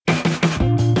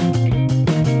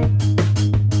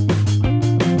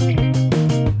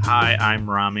Hi, I'm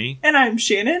Rami. And I'm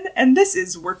Shannon, and this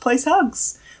is Workplace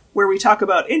Hugs, where we talk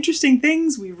about interesting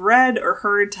things we've read or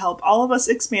heard to help all of us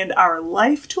expand our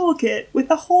life toolkit with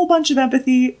a whole bunch of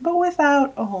empathy, but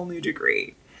without a whole new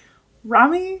degree.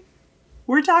 Rami,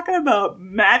 we're talking about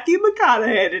Matthew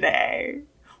McConaughey today.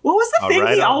 What was the thing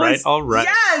he always... All right.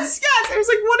 Yes! I was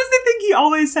like, what is the thing he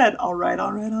always said? All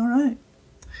right.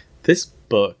 This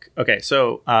book... Okay,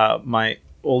 so my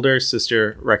older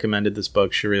sister recommended this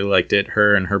book. She really liked it.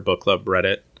 Her and her book club read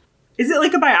it. Is it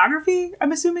like a biography,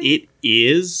 I'm assuming? It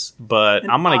is, but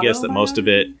I'm going to guess that most of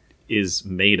it is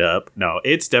made up. No,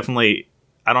 it's definitely...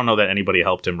 I don't know that anybody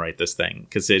helped him write this thing,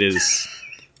 because it is...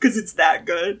 Because it's that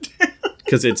good.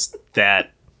 Because it's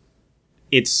that...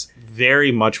 It's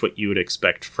very much what you would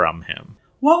expect from him.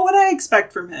 What would I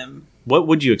expect from him? What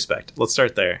would you expect? Let's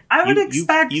start there. I would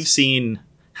expect... You've seen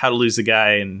How to Lose a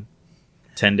Guy in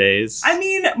 10 Days. I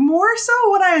mean, more so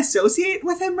what I associate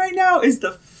with him right now is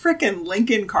the frickin'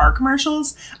 Lincoln car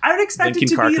commercials. I would expect it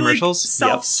to be like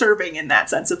self-serving in that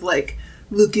sense of like,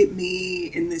 look at me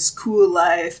in this cool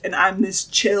life and I'm this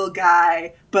chill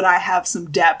guy, but I have some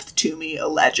depth to me,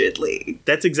 allegedly.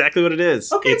 That's exactly what it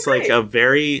is. Okay, it's great. like a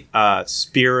very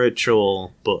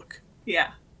spiritual book.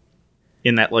 Yeah.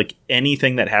 In that, like,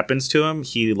 anything that happens to him,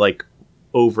 he, like,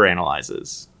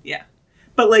 overanalyzes. Yeah.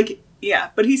 But, like,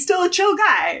 yeah. But he's still a chill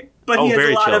guy. But he has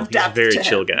a lot of depth to him. He's a very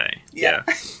chill guy. Yeah.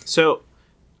 So,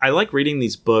 I like reading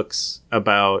these books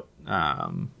about,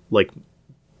 like,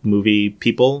 movie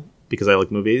people, because I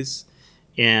like movies.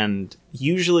 And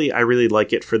usually I really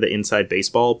like it for the inside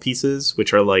baseball pieces,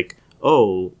 which are like,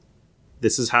 oh,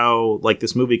 this is how, like,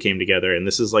 this movie came together, and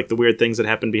this is, like, the weird things that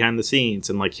happened behind the scenes,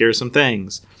 and, like, here's some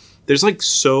things. There's, like,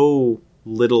 so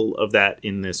little of that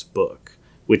in this book,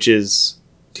 which is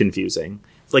confusing.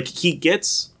 Like, he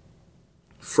gets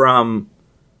from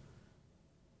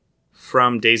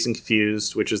Dazed and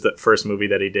Confused, which is the first movie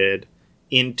that he did,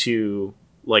 into,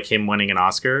 like, him winning an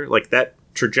Oscar. Like, that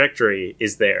trajectory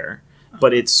is there,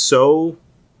 but it's so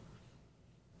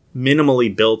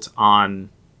minimally built on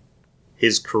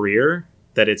his career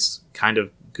that it's kind of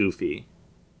goofy.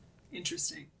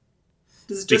 Interesting.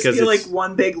 Does it just feel like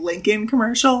one big Lincoln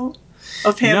commercial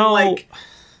of him like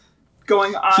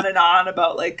going on and on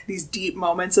about like these deep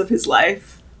moments of his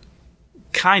life?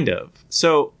 Kind of.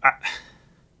 So,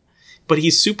 but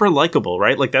he's super likable,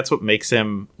 right? Like, that's what makes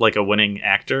him like a winning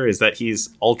actor, is that he's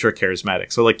ultra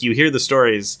charismatic. So, like, you hear the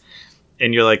stories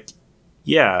and you're like,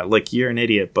 yeah, like, you're an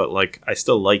idiot, but, like, I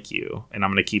still like you and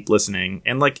I'm going to keep listening.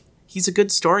 And, like, he's a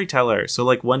good storyteller. So,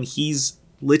 like, when he's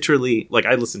literally, like,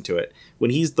 I listen to it,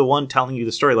 when he's the one telling you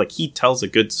the story, like, he tells a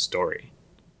good story.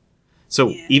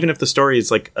 So even if the story is,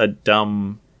 like, a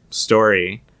dumb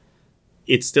story,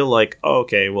 it's still like, oh,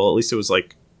 okay, well, at least it was,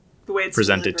 like, the way it's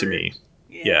presented delivered. to me.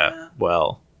 Yeah,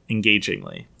 well,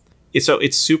 engagingly. So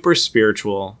it's super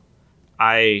spiritual.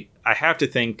 I have to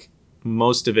think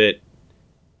most of it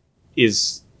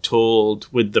is told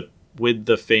with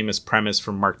the famous premise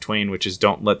from Mark Twain, which is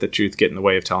don't let the truth get in the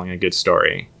way of telling a good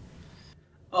story.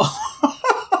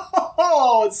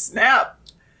 Oh, snap.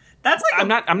 That's like I'm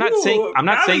not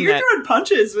saying you're that throwing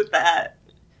punches with that.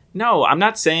 No, I'm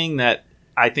not saying that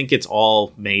I think it's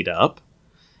all made up.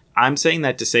 I'm saying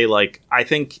that to say, like, I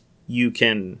think you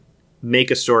can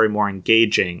make a story more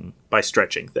engaging by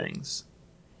stretching things.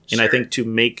 And I think to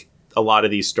make a lot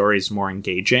of these stories more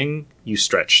engaging, you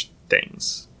stretch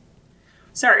things.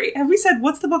 Sorry, have we said,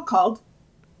 what's the book called?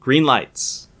 Green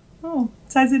Lights. Oh,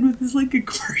 ties in with his Lincoln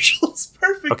commercials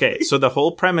perfectly. Okay, so the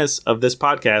whole premise of this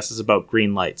podcast is about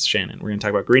green lights, Shannon. We're going to talk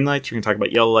about green lights, we're going to talk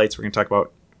about yellow lights, we're going to talk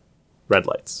about red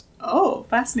lights. Oh,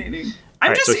 fascinating.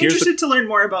 I'm just interested to learn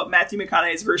more about Matthew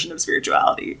McConaughey's version of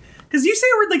spirituality. Because you say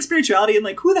a word like spirituality, and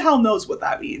like, who the hell knows what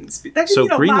that means? That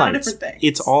can mean a lot of different things.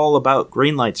 It's all about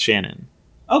green lights, Shannon.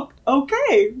 Oh,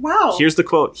 okay. Wow. Here's the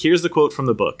quote. Here's the quote from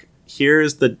the book.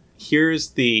 Here's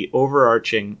the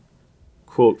overarching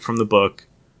quote from the book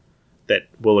that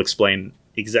will explain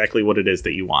exactly what it is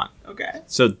that you want. Okay.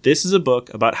 So this is a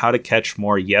book about how to catch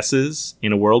more yeses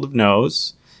in a world of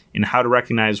nos, and how to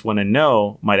recognize when a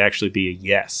no might actually be a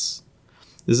yes.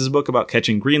 This is a book about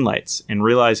catching green lights and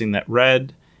realizing that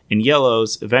red and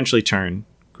yellows eventually turn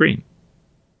green.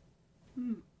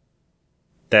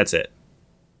 That's it.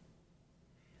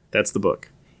 That's the book.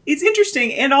 It's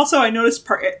interesting, and also I noticed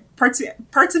parts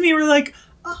of me were like,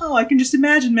 oh, I can just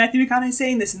imagine Matthew McConaughey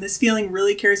saying this and this feeling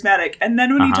really charismatic. And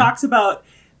then when he talks about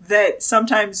that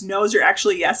sometimes no's are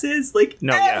actually yeses, like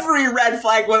every red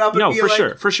flag went up and be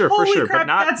like, for sure. Crap, But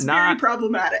not that's very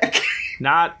problematic.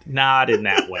 Not in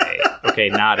that way. Okay,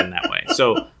 not in that way.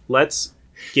 So let's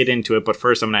get into it. But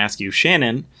first I'm going to ask you,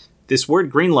 Shannon, this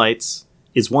word green lights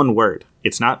is one word.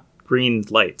 It's not Green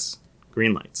Lights.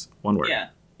 Green Lights. One word. Yeah.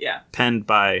 Yeah. Penned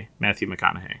by Matthew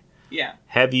McConaughey. Yeah.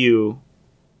 Have you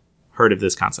heard of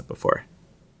this concept before?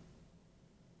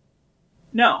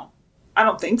 No. I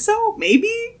don't think so.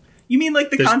 Maybe? You mean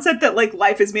like the concept that like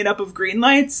life is made up of green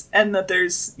lights and that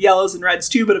there's yellows and reds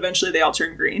too, but eventually they all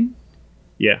turn green?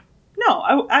 Yeah. No,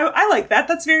 I like that.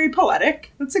 That's very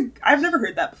poetic. I've never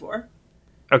heard that before.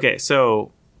 Okay,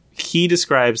 so he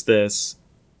describes this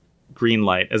green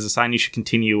light as a sign you should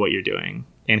continue what you're doing.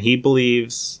 And he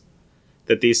believes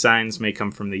that these signs may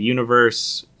come from the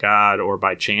universe, God, or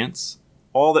by chance.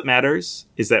 All that matters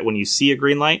is that when you see a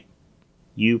green light,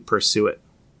 you pursue it.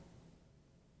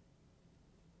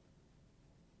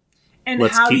 And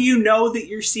how do you know that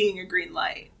you're seeing a green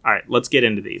light? All right, let's get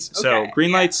into these. Okay, so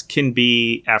green lights can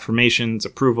be affirmations,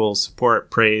 approval, support,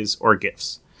 praise, or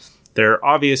gifts. They're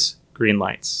obvious green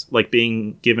lights, like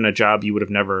being given a job you would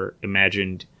have never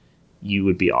imagined you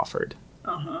would be offered.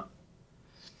 Uh-huh.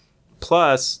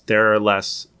 Plus, there are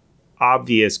less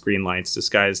obvious green lights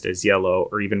disguised as yellow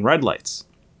or even red lights.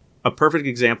 A perfect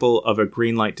example of a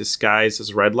green light disguised as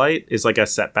a red light is like a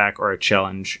setback or a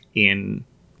challenge in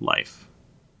life.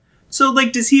 So,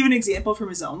 like, does he have an example from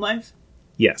his own life?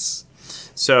 Yes.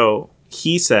 So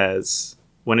he says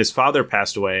when his father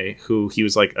passed away, who he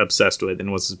was like obsessed with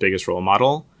and was his biggest role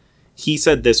model, he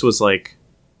said this was like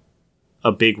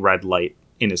a big red light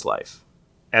in his life.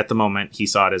 At the moment, he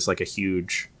saw it as like a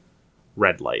huge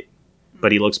red light.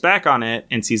 But he looks back on it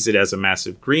and sees it as a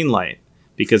massive green light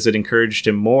because it encouraged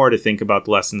him more to think about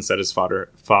the lessons that his father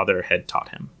had taught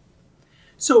him.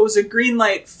 So it was a green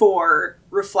light for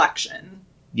reflection.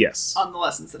 Yes. On the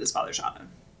lessons that his father taught him.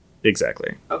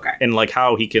 Exactly. Okay. And like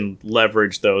how he can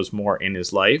leverage those more in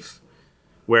his life,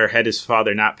 where had his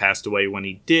father not passed away when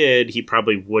he did, he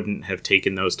probably wouldn't have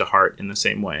taken those to heart in the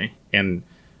same way and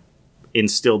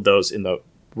instilled those in the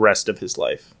rest of his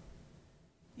life.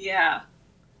 Yeah.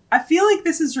 I feel like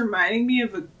this is reminding me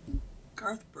of a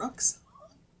Garth Brooks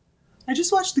song. I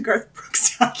just watched the Garth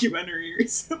Brooks documentary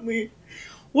recently.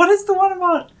 What is the one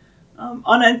about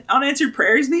unanswered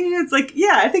prayers? Maybe it's like,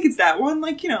 yeah, I think it's that one.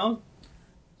 Like, you know,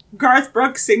 Garth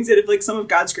Brooks sings it of like some of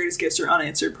God's greatest gifts are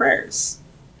unanswered prayers.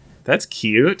 That's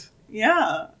cute.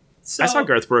 Yeah. So I saw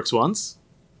Garth Brooks once.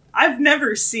 I've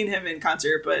never seen him in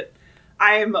concert, but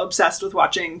I am obsessed with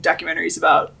watching documentaries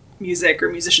about music or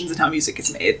musicians and how music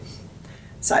is made.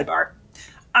 Sidebar.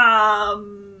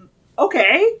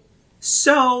 Okay.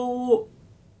 So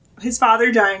his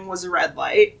father dying was a red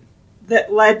light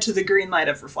that led to the green light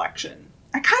of reflection.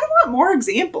 I kind of want more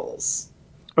examples.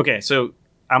 Okay, so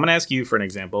I'm going to ask you for an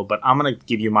example, but I'm going to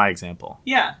give you my example.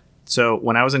 Yeah. So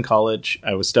when I was in college,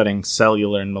 I was studying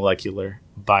cellular and molecular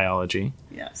biology.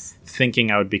 Yes.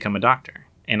 Thinking I would become a doctor.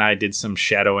 And I did some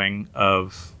shadowing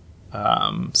of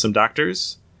some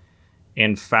doctors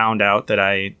and found out that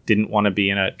I didn't want to be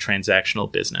in a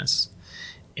transactional business.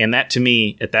 And that, to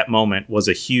me, at that moment, was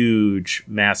a huge,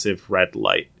 massive red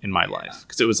light in my life.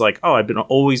 Because it was like, oh, I've been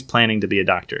always planning to be a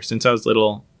doctor. Since I was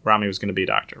little, Rami was going to be a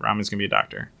doctor. Rami's going to be a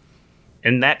doctor.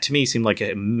 And that, to me, seemed like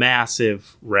a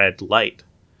massive red light.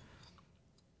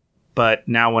 But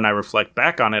now when I reflect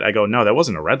back on it, I go, no, that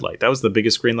wasn't a red light. That was the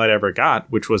biggest green light I ever got,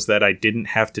 which was that I didn't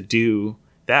have to do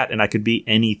that. And I could be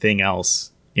anything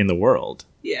else in the world.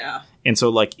 Yeah. And so,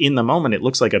 like, in the moment, it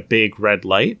looks like a big red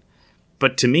light.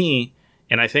 But to me,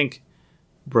 and I think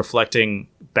reflecting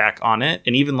back on it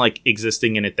and even like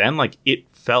existing in it then, like it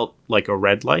felt like a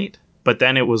red light, but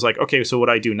then it was like, okay, so what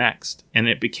do I do next? And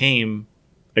it became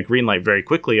a green light very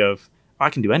quickly of, oh, I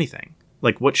can do anything.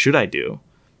 Like, what should I do?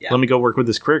 Yeah. Let me go work with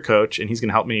this career coach and he's going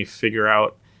to help me figure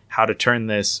out how to turn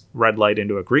this red light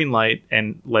into a green light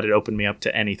and let it open me up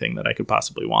to anything that I could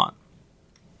possibly want.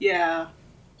 Yeah.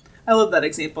 I love that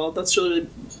example. That's really,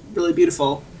 really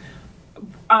beautiful.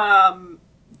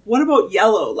 What about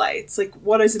yellow lights? Like,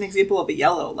 what is an example of a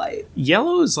yellow light?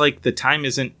 Yellow is like the time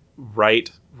isn't right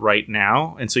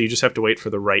now, and so you just have to wait for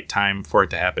the right time for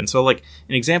it to happen. So, like,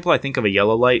 an example I think of a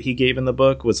yellow light he gave in the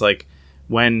book was, like,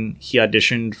 when he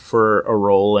auditioned for a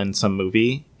role in some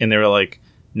movie, and they were like,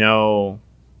 no,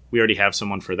 we already have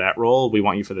someone for that role. We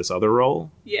want you for this other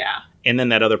role. Yeah. And then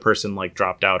that other person, like,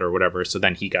 dropped out or whatever, so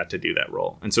then he got to do that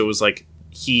role. And so it was like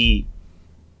he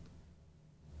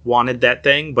wanted that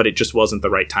thing, but it just wasn't the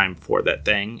right time for that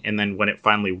thing. And then when it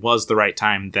finally was the right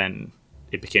time, then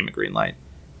it became a green light.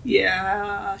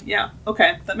 Yeah.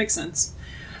 Okay, that makes sense.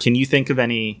 Can you think of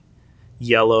any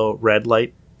yellow, red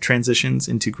light transitions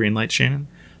into green light, Shannon?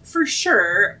 For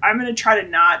sure. I'm going to try to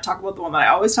not talk about the one that I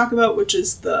always talk about, which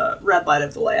is the red light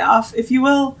of the layoff, if you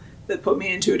will, that put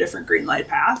me into a different green light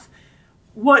path.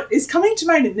 What is coming to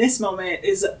mind in this moment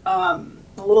is a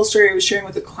little story I was sharing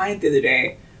with a client the other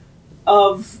day.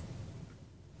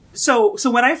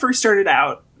 so when I first started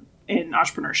out in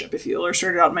entrepreneurship, if you will, or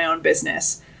started out in my own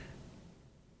business,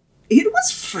 it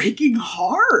was freaking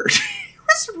hard. It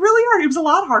was really hard. It was a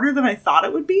lot harder than I thought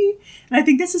it would be. And I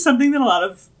think this is something that a lot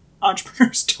of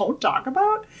entrepreneurs don't talk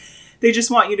about. They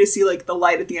just want you to see like the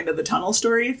light at the end of the tunnel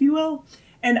story, if you will.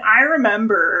 And I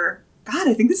remember, God,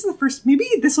 I think this is the first, maybe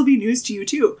this will be news to you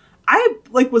too. I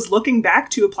like was looking back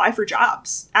to apply for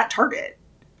jobs at Target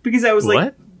because I was like,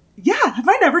 what? Yeah, have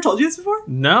I never told you this before?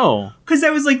 No. Because I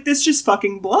was like, this just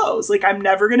fucking blows. Like, I'm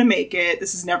never going to make it.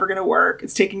 This is never going to work.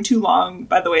 It's taking too long.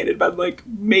 By the way, it had been like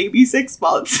maybe 6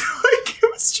 months. Like, it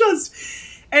was just...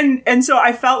 And so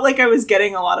I felt like I was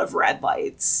getting a lot of red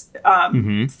lights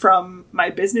from my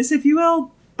business, if you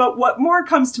will. But what more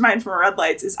comes to mind from red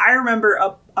lights is I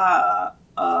remember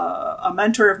a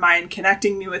mentor of mine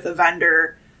connecting me with a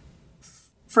vendor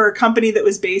for a company that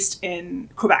was based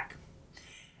in Quebec.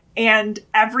 And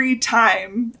every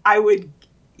time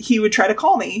he would try to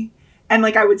call me, and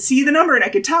like I would see the number and I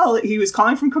could tell he was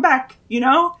calling from Quebec, you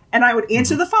know, and I would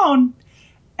answer the phone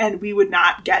and we would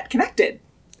not get connected.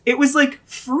 It was like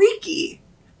freaky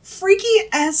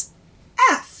as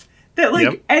F that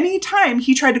like any time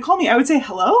he tried to call me, I would say,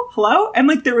 hello. And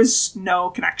like, there was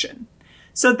no connection.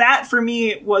 So that for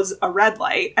me was a red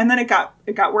light. And then it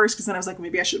got worse. Cause then I was like,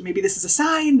 maybe this is a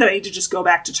sign that I need to just go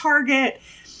back to Target.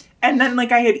 And then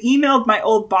like I had emailed my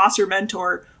old boss or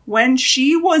mentor when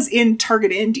she was in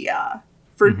Target India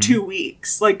for 2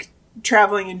 weeks, like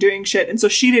traveling and doing shit. And so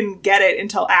she didn't get it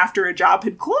until after a job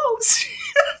had closed.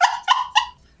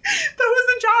 That was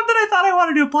the job that I thought I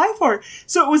wanted to apply for.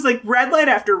 So it was like red light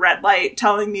after red light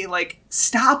telling me like,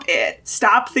 stop it.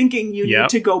 Stop thinking you need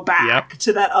to go back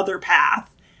to that other path.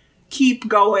 Keep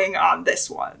going on this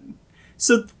one.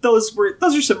 So those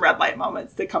are some red light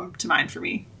moments that come to mind for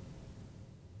me.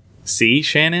 See,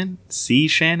 Shannon?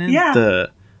 Yeah.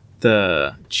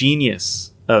 The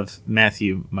genius of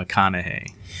Matthew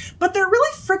McConaughey. But they're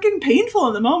really freaking painful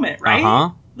in the moment, right?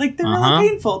 Uh-huh. Like, they're really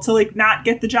painful to, like, not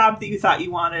get the job that you thought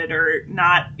you wanted or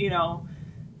not, you know,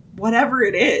 whatever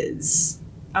it is.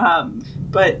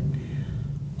 But,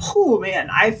 oh, man,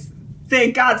 I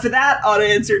thank God for that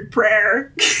unanswered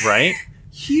prayer. Right?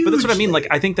 Hugely. But that's what I mean. Like,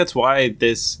 I think that's why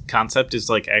this concept is,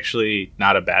 like, actually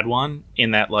not a bad one.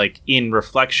 In that, like, in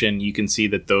reflection, you can see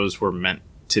that those were meant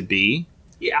to be.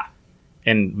 Yeah.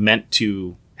 And meant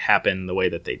to happen the way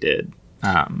that they did.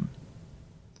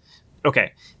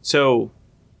 Okay, so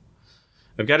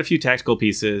I've got a few tactical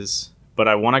pieces, but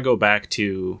I want to go back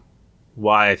to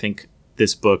why I think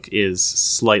this book is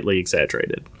slightly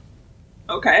exaggerated.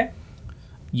 Okay.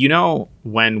 You know,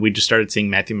 when we just started seeing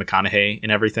Matthew McConaughey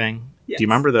and everything, yes. Do you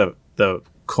remember the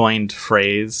coined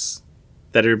phrase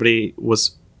that everybody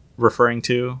was referring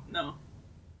to? No.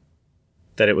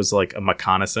 That it was like a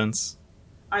McConaissance?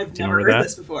 I've never heard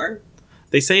this before.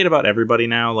 They say it about everybody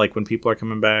now. Like when people are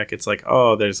coming back, it's like,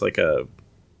 oh, there's like a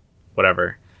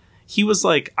whatever. He was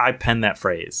like, I penned that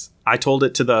phrase. I told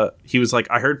it to he was like,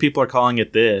 I heard people are calling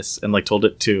it this, and like told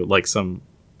it to like some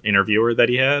interviewer that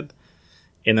he had.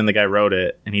 And then the guy wrote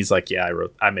it, and he's like, yeah,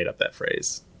 I made up that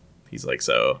phrase. He's like,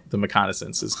 so the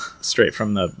McConaissance is straight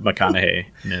from the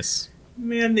McConaughey-ness.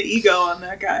 Man, the ego on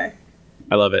that guy.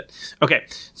 I love it. Okay,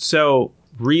 so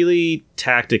really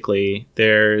tactically,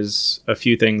 there's a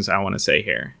few things I want to say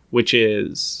here, which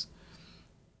is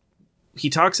he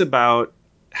talks about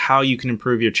how you can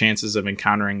improve your chances of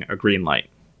encountering a green light,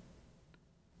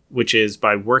 which is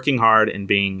by working hard and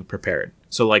being prepared.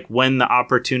 So like when the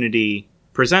opportunity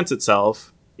presents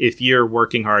itself, if you're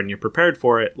working hard and you're prepared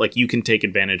for it, like you can take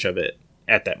advantage of it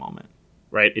at that moment,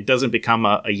 right? It doesn't become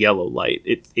a yellow light.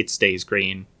 It stays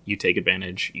green. You take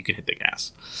advantage. You can hit the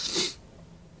gas.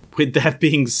 With that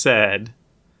being said,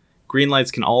 green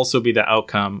lights can also be the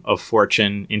outcome of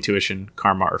fortune, intuition,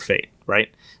 karma, or fate,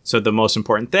 right? So the most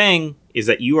important thing is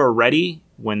that you are ready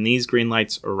when these green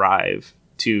lights arrive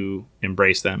to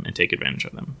embrace them and take advantage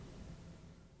of them.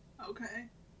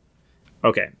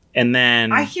 Okay. And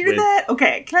then I hear that.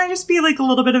 Okay. Can I just be like a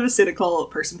little bit of a cynical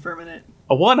person for a minute?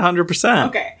 100%.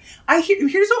 Okay.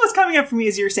 Here's what was coming up for me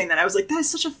as you were saying that. I was like, that is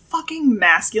such a fucking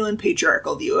masculine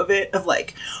patriarchal view of it, of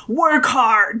like, work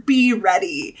hard, be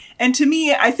ready. And to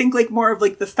me, I think like more of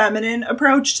like the feminine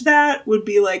approach to that would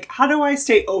be like, how do I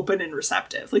stay open and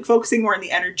receptive? Like focusing more on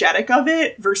the energetic of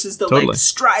it versus the like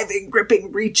striving,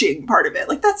 gripping, reaching part of it.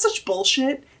 Like that's such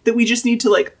bullshit that we just need to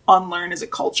like unlearn as a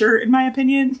culture, in my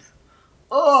opinion.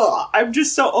 Oh, I'm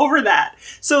just so over that.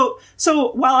 So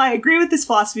while I agree with this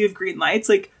philosophy of green lights,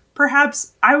 like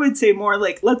perhaps I would say more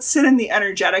like, let's sit in the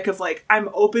energetic of like, I'm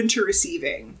open to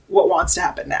receiving what wants to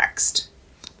happen next.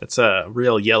 That's a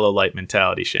real yellow light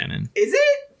mentality, Shannon. Is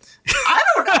it?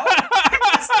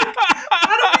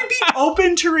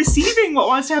 open to receiving what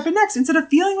wants to happen next instead of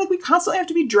feeling like we constantly have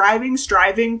to be driving,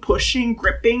 striving, pushing,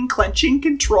 gripping, clenching,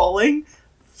 controlling,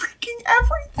 freaking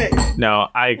everything. No,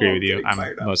 I agree with you.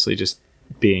 I'm mostly just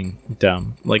being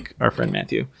dumb, like our friend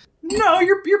Matthew. No,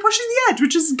 you're pushing the edge,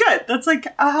 which is good. That's like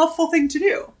a helpful thing to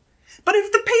do. But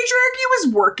if the patriarchy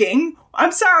was working,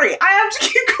 I'm sorry, I have to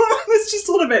keep going on this just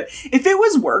a little bit. If it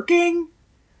was working,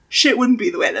 shit wouldn't be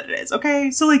the way that it is,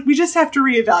 okay? So, like, we just have to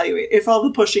reevaluate if all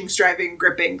the pushing, striving,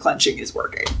 gripping, clenching is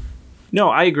working. No,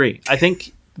 I agree. I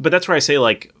think, but that's where I say,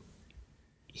 like,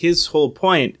 his whole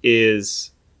point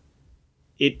is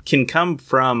it can come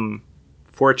from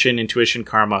fortune, intuition,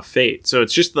 karma, fate. So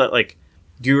it's just that, like,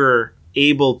 you're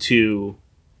able to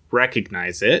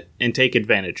recognize it and take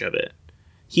advantage of it.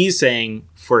 He's saying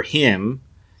for him,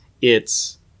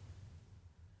 it's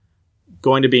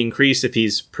going to be increased if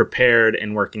he's prepared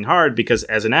and working hard, because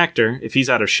as an actor, if he's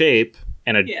out of shape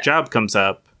and a job comes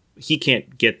up, he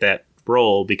can't get that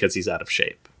role because he's out of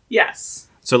shape. Yes.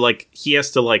 So, like, he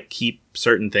has to, like, keep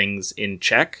certain things in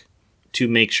check to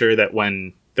make sure that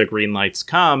when the green lights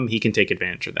come, he can take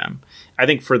advantage of them. I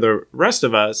think for the rest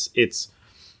of us, it's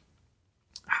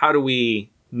how do we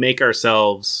make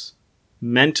ourselves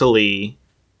mentally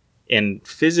and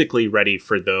physically ready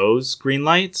for those green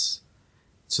lights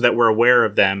so that we're aware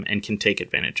of them and can take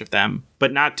advantage of them,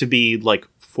 but not to be, like,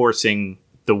 forcing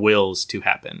the wills to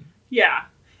happen. Yeah.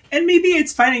 And maybe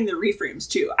it's finding the reframes,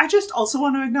 too. I just also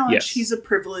want to acknowledge he's a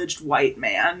privileged white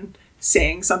man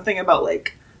saying something about,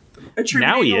 like,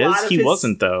 now he is. He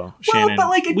wasn't, though, Shannon. But,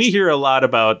 like, we hear a lot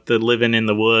about the living in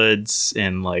the woods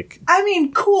and, like... I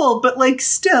mean, cool, but, like,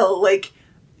 still, like,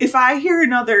 if I hear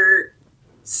another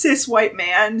cis white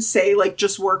man say, like,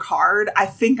 just work hard, I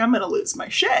think I'm gonna lose my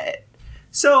shit.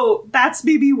 So that's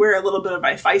maybe where a little bit of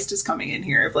my feist is coming in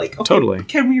here of, like, okay, totally.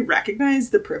 Can we recognize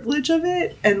the privilege of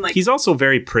it? And, like, he's also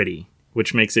very pretty,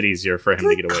 which makes it easier for him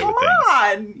to get away with things. Come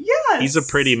on! Yes! He's a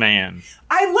pretty man.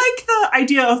 I like the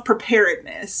idea of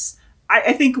preparedness.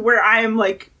 I think where I am,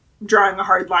 like, drawing a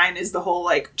hard line is the whole,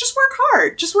 like, just work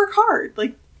hard. Just work hard.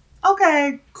 Like,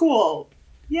 okay, cool.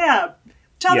 Yeah.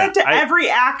 Tell that to every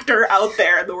actor out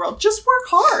there in the world. Just work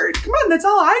hard. Come on, that's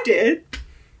all I did.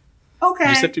 Okay. You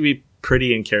just have to be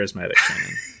pretty and charismatic,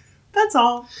 Shannon. That's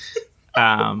all.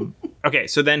 Okay,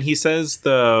 so then he says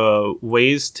the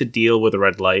ways to deal with a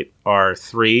red light are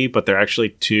 3, but they're actually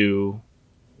 2.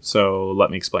 So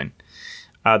let me explain.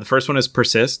 The first one is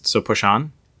persist, so push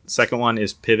on. The second one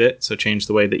is pivot, so change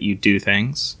the way that you do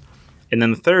things. And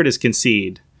then the third is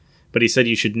concede, but he said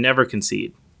you should never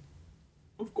concede.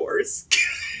 Of course.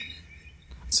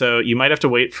 So you might have to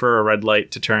wait for a red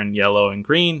light to turn yellow and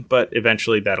green, but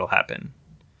eventually that'll happen.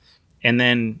 And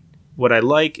then what I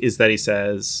like is that he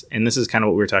says, and this is kind of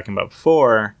what we were talking about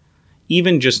before,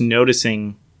 even just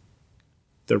noticing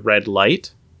the red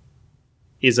light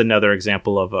is another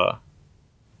example of a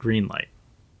green light.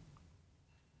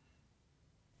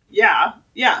 Yeah,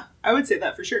 I would say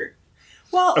that for sure.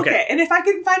 Well, okay, and if I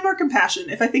can find more compassion,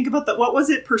 if I think about that, what was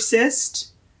it?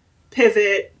 Persist,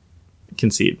 pivot,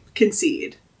 concede,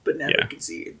 but never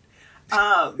concede.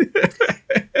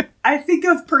 I think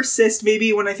of persist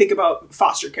maybe when I think about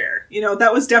foster care. You know,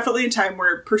 that was definitely a time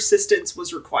where persistence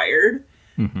was required.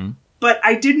 Mm-hmm. But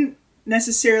I didn't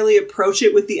necessarily approach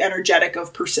it with the energetic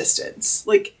of persistence.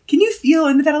 Like, can you feel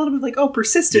into that a little bit? Like, oh,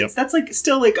 persistence. Yep. That's like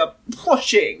still like a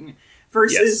pushing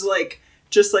versus like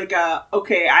just like a,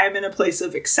 okay, I am in a place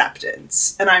of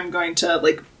acceptance and I'm going to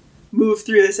like move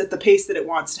through this at the pace that it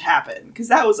wants to happen. Because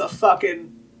that was a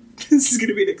fucking... This is going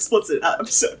to be an explicit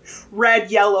episode. Red,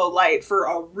 yellow light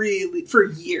for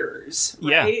years,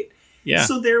 right? Yeah.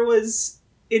 So there was,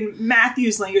 in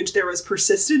Matthew's language, there was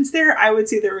persistence there. I would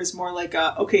say there was more like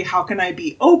a, okay, how can I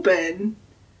be open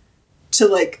to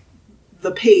like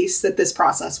the pace that this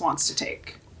process wants to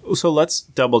take? So let's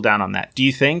double down on that. Do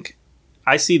you think,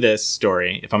 I see this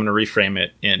story, if I'm going to reframe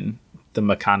it in the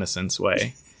McConaissance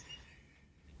way,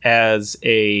 as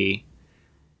a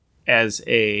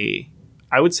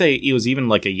I would say it was even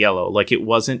like a yellow, like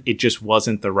it just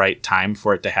wasn't the right time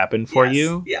for it to happen for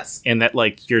you. Yes. And that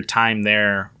like your time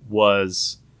there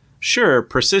was sure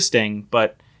persisting,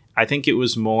 but I think it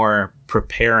was more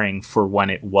preparing for when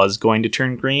it was going to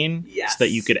turn green. Yes. So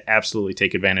that you could absolutely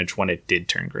take advantage when it did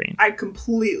turn green. I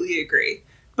completely agree.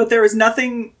 But there was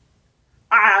nothing,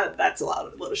 that's a lot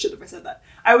of shit if I said that.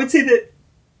 I would say that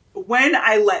when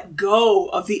I let go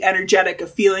of the energetic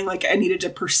of feeling like I needed to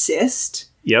persist,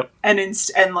 yep, and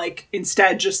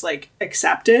instead just like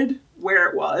accepted where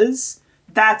it was,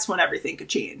 that's when everything could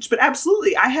change. But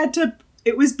absolutely,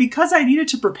 it was because I needed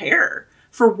to prepare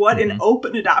for what an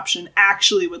open adoption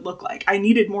actually would look like. I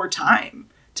needed more time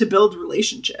to build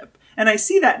relationship. And I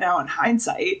see that now in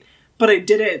hindsight, but I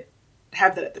didn't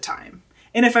have that at the time.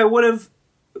 And if I would have,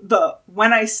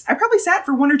 I probably sat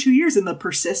for 1 or 2 years in the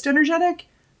persist energetic.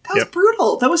 That was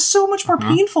brutal. That was so much more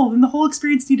painful than the whole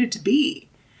experience needed to be.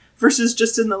 Versus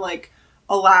just in the, like,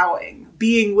 allowing,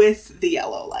 being with the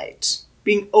yellow light,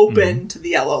 being open to the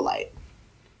yellow light,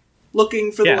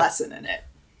 looking for the lesson in it.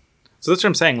 So that's what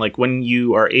I'm saying. Like, when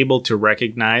you are able to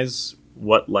recognize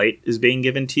what light is being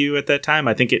given to you at that time,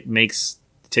 I think it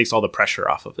takes all the pressure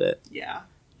off of it. Yeah.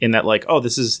 In that, like,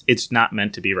 it's not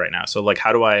meant to be right now. So, like,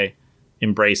 how do I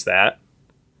embrace that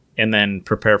and then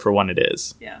prepare for when it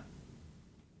is? Yeah.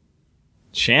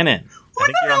 Shannon, I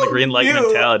think you're on the green light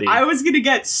mentality. I was going to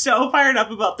get so fired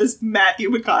up about this Matthew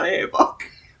McConaughey book.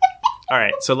 All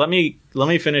right, so let me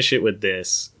finish it with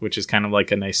this, which is kind of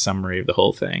like a nice summary of the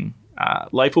whole thing.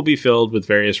 Life will be filled with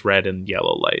various red and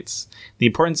yellow lights. The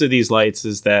importance of these lights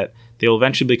is that they will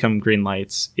eventually become green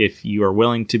lights if you are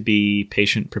willing to be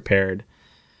patient, prepared,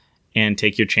 and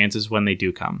take your chances when they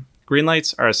do come. Green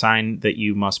lights are a sign that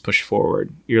you must push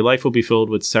forward. Your life will be filled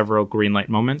with several green light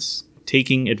moments.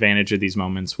 Taking advantage of these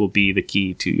moments will be the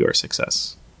key to your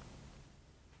success.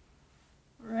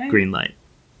 Right. Green light.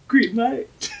 Green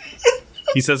light.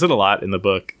 He says it a lot in the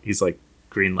book. He's like,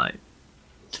 green light.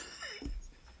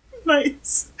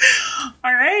 Nice.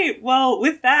 All right. Well,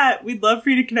 with that, we'd love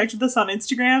for you to connect with us on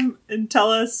Instagram and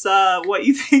tell us what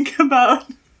you think about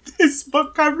this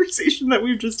book conversation that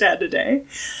we've just had today.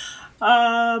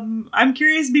 I'm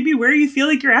curious, maybe where you feel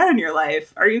like you're at in your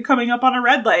life. Are you coming up on a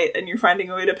red light and you're finding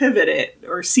a way to pivot it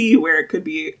or see where it could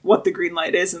be, what the green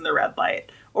light is in the red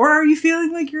light? Or are you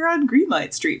feeling like you're on green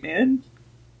light street, man?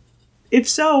 If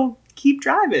so, keep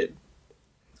driving.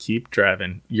 Keep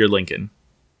driving. You're Lincoln.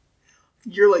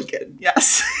 You're Lincoln,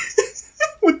 yes.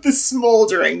 With the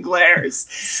smoldering glares.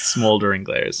 Smoldering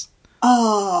glares.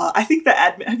 Oh, I think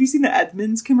have you seen the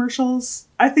Edmonds commercials?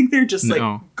 I think they're just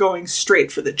going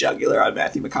straight for the jugular on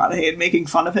Matthew McConaughey and making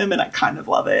fun of him, and I kind of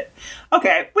love it.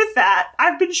 Okay, with that,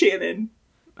 I've been Shannon.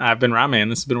 I've been Raman.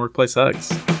 This has been Workplace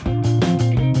Hugs.